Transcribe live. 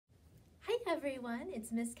everyone,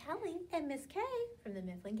 it's Miss Kelly And Miss Kay. from the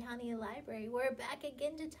Mifflin County Library. We're back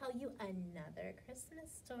again to tell you another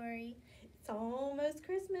Christmas story. It's almost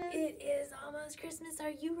Christmas. It is almost Christmas. Are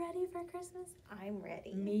you ready for Christmas? I'm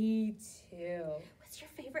ready. Me too. What's your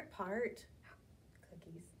favorite part?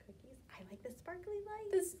 Cookies. Cookies. I like the sparkly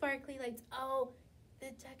lights. The sparkly lights. Oh,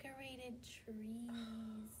 the decorated trees.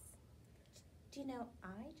 Do you know,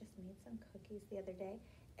 I just made some cookies the other day,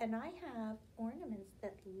 and I have ornaments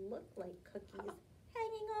that look like cookies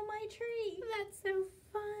hanging on my tree. That's so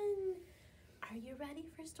fun. Are you ready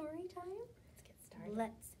for story time? Let's get started.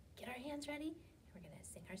 Let's get our hands ready, and we're going to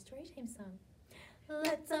sing our story time song.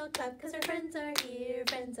 Let's all clap because our friends are here,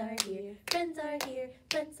 friends are here, friends are here.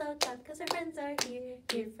 Let's all clap because our friends are here,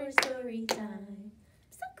 here for story time.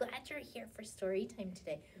 I'm so glad you're here for story time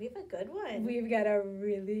today. We have a good one. We've got a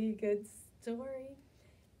really good story.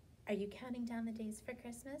 Are you counting down the days for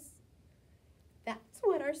Christmas? That's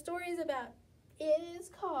what our story is about. It is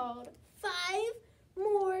called 5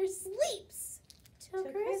 More Sleeps Till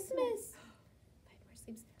Till Christmas. Christmas. 5 more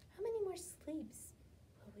sleeps. How many more sleeps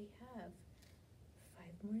will we have?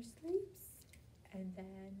 5 more sleeps, and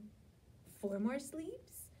then 4 more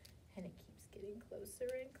sleeps, and it keeps getting closer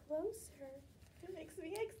and closer. It makes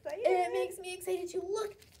me excited. It makes me excited too.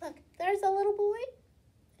 Look, there's a little boy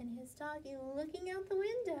and his doggy looking out the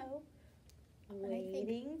window.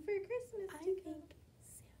 Waiting for Christmas I to think come.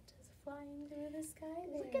 Santa's flying through the sky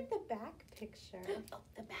there. Look at the back picture. Oh,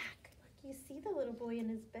 the back. Look, you see the little boy in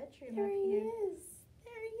his bedroom There up he here. is.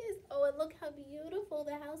 There he is. Oh, and look how beautiful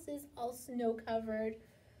the house is, all snow covered.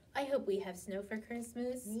 I hope we have snow for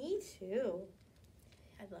Christmas. Me too.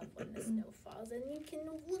 I love when the snow falls and you can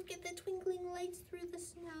look at the twinkling lights through the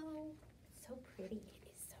snow. It's so pretty.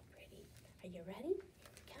 It is so pretty. Are you ready?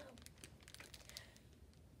 Here we go.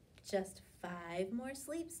 Just 5 more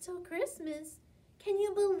sleeps till Christmas. Can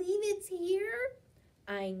you believe it's here?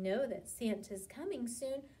 I know that Santa's coming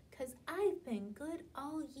soon because I've been good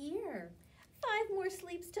all year. 5 more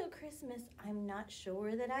sleeps till Christmas. I'm not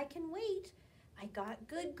sure that I can wait. I got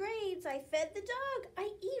good grades. I fed the dog.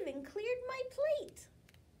 I even cleared my plate.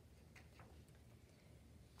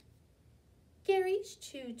 Gary's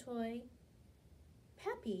chew toy.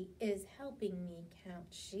 Peppy is helping me count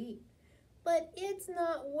sheep. But it's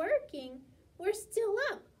not working. We're still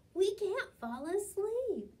up. We can't fall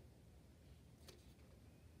asleep.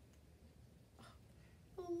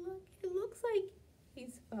 Oh, look. It looks like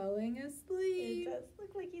he's falling asleep. It does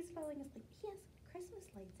look like he's falling asleep. He has Christmas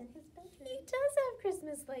lights in his bedroom. He does have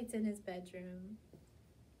Christmas lights in his bedroom.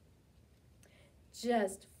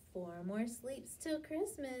 Just 4 more sleeps till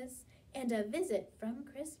Christmas and a visit from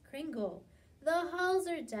Kris Kringle. The halls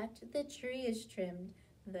are decked, the tree is trimmed,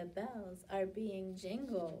 the bells are being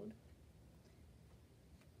jingled.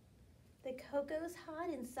 The cocoa's hot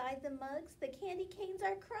inside the mugs. The candy canes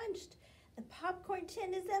are crunched. The popcorn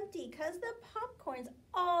tin is empty because the popcorn's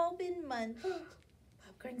all been munched.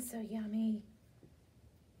 Popcorn's so yummy.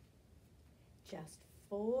 Just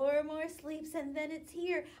 4 more sleeps and then it's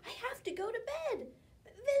here. I have to go to bed.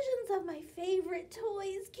 Visions of my favorite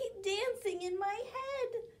toys keep dancing in my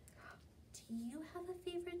head. Do you have a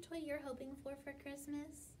favorite toy you're hoping for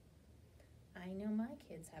Christmas? I know my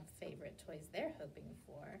kids have favorite toys they're hoping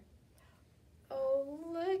for. Oh,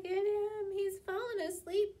 look at him. He's falling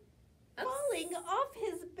asleep. Falling off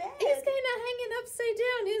his bed. He's kind of hanging upside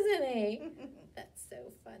down, isn't he? That's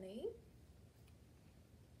so funny.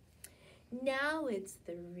 Now it's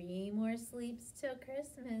 3 more sleeps till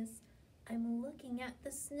Christmas. I'm looking at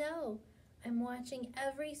the snow. I'm watching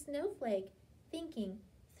every snowflake, thinking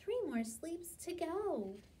 3 more sleeps to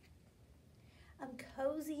go. I'm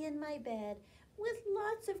cozy in my bed with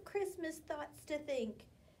lots of Christmas thoughts to think.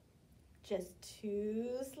 Just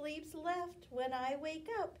 2 sleeps left when I wake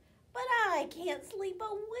up, but I can't sleep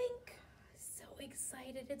a wink. So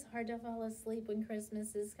excited. It's hard to fall asleep when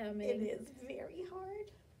Christmas is coming. It is very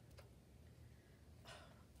hard.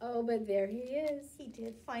 Oh, but there he is. He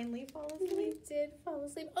did finally fall He asleep. did fall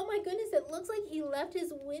asleep. Oh my goodness, it looks like he left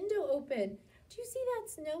his window open. Do you see that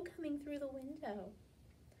snow coming through the window?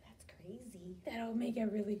 That's crazy. That'll make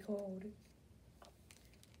it really cold.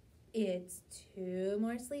 It's 2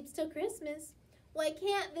 more sleeps till Christmas. Why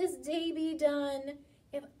can't this day be done?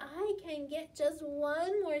 If I can get just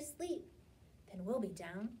 1 more sleep, then we'll be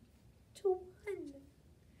down to 1.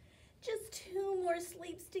 Just 2 more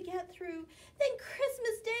sleeps to get through, then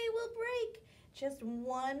Christmas Day will break. Just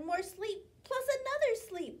 1 more sleep plus another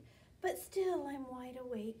sleep, but still I'm wide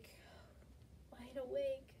awake. Wide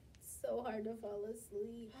awake. It's so hard to fall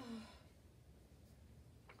asleep.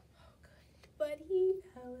 But he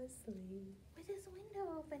fell asleep. With his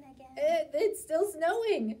window open again. It's still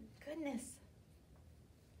snowing. Goodness.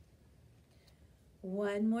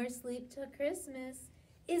 One more sleep till Christmas.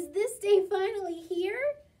 Is this day finally here?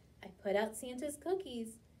 I put out Santa's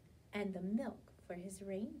cookies and the milk for his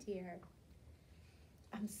reindeer.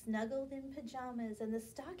 I'm snuggled in pajamas and the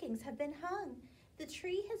stockings have been hung. The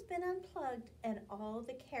tree has been unplugged and all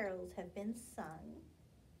the carols have been sung.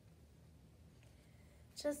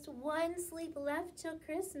 Just one sleep left till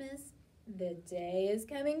Christmas. The day is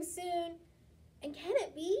coming soon. And can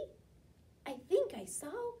it be? I think I saw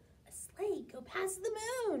a sleigh go past the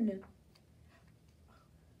moon.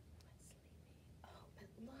 Oh, but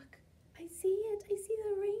look. I see it. I see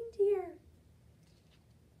the reindeer.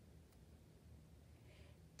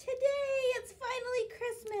 Today it's finally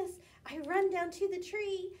Christmas. I run down to the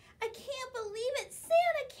tree. I can't believe it.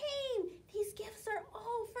 Santa came. These gifts are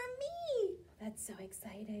all for me. That's so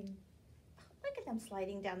exciting. Look at them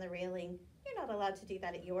sliding down the railing. You're not allowed to do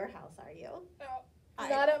that at your house, are you?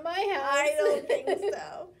 Not at my house. I don't think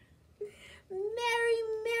so. Merry,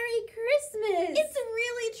 Merry Christmas. It's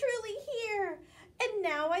really, truly here. And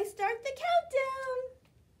now I start the countdown.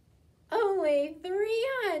 Only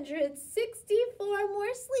 364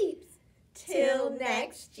 more sleeps. Till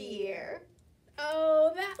next year.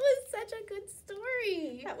 Oh, that was such a good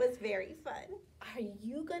story. That was very fun. Are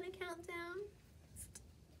you going to count down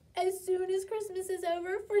as soon as Christmas is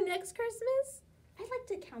over for next Christmas? I like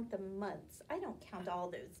to count the months. I don't count all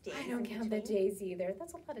those days. I don't count the days either.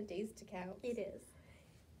 That's a lot of days to count. It is.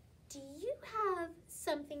 Do you have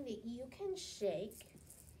something that you can shake?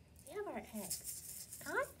 We have our eggs.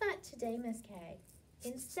 I thought today, Miss Kay,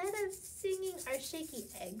 instead of singing our shaky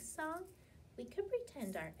egg song, we could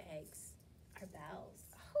pretend our eggs are bells.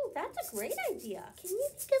 Oh, that's a great idea. Can you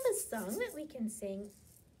think of a song that we can sing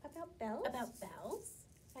About bells? about bells?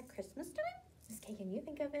 At Christmas time? Miss Kay, can you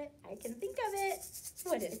think of it? I can think of it.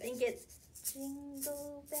 What I is it? think it's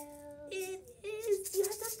Jingle Bells. It is. You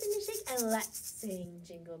have something to shake? And let's sing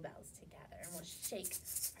Jingle Bells together. And we'll shake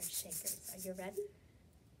our shakers. Are you ready?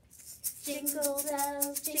 Jingle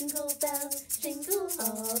bells, jingle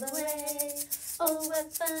all the way. Oh,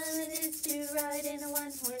 what fun it is to ride in a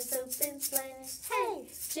one-horse open sleigh. Hey!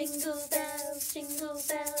 Jingle bells, jingle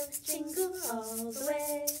all the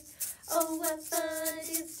way. Oh, what fun it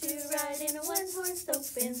is to ride in a one-horse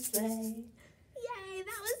open sleigh. Yay,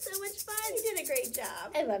 that was so much fun. You did a great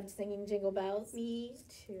job. I loved singing Jingle Bells. Me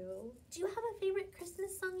too. Do you have a favorite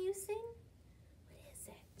Christmas song you sing? What is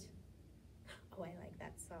it? Oh, I like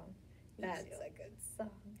that song. That's a good song.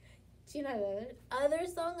 Do you know the other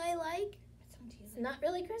song I like? What song do you It's like? not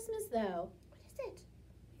really Christmas, though. What is it?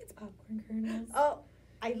 It's Popcorn Kernels. Oh,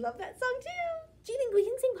 I love that song too. Do you think we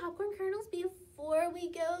can sing Popcorn Kernels before we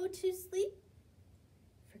go to sleep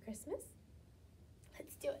for Christmas?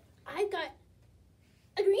 Let's do it. I've got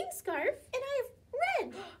a green scarf. And I have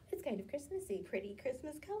red. It's kind of Christmassy. Pretty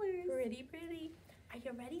Christmas colors. Pretty, pretty. Are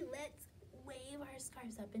you ready? Let's wave our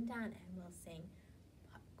scarves up and down and we'll sing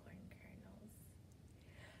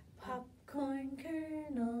Popcorn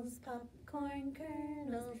Kernels. Popcorn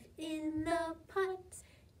kernels in the pot,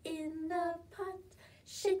 in the pot.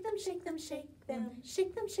 Shake them, shake them, shake them,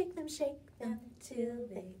 shake them, shake them, shake them till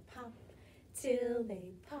they pop, till they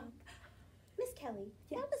pop. Miss Kelly,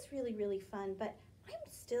 that was really, really fun, but I'm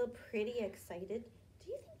still pretty excited.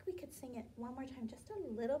 Do you think we could sing it one more time, just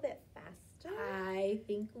a little bit faster? I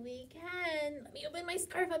think we can. Let me open my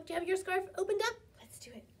scarf up. Do you have your scarf opened up? Let's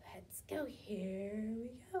do it. Let's go. Here we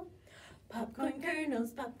go. Popcorn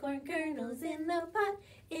kernels in the pot,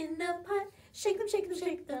 in the pot. Shake them, shake them,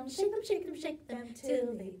 shake them, shake them, shake them, shake them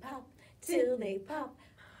till they pop, till they pop.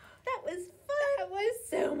 That was fun. That was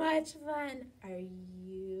so much fun. Are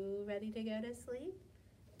you ready to go to sleep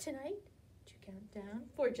tonight? To count down?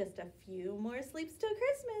 For just a few more sleeps till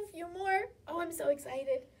Christmas. A few more. Oh, I'm so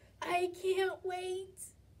excited. I can't wait.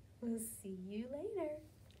 We'll see you later.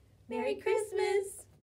 Merry Christmas.